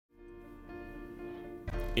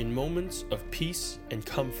In moments of peace and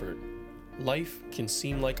comfort, life can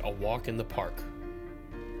seem like a walk in the park.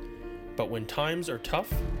 But when times are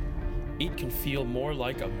tough, it can feel more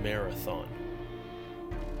like a marathon.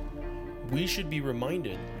 We should be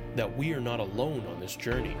reminded that we are not alone on this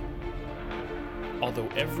journey. Although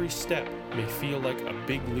every step may feel like a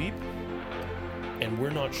big leap, and we're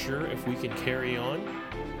not sure if we can carry on,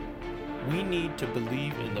 we need to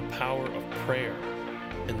believe in the power of prayer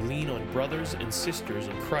and lean on brothers and sisters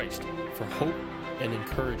in Christ for hope and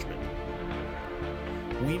encouragement.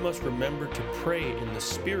 We must remember to pray in the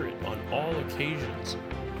Spirit on all occasions,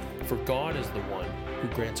 for God is the one who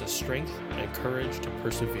grants us strength and courage to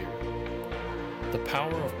persevere. The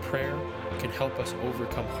power of prayer can help us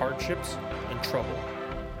overcome hardships and trouble,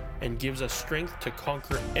 and gives us strength to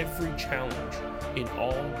conquer every challenge in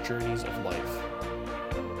all journeys of life.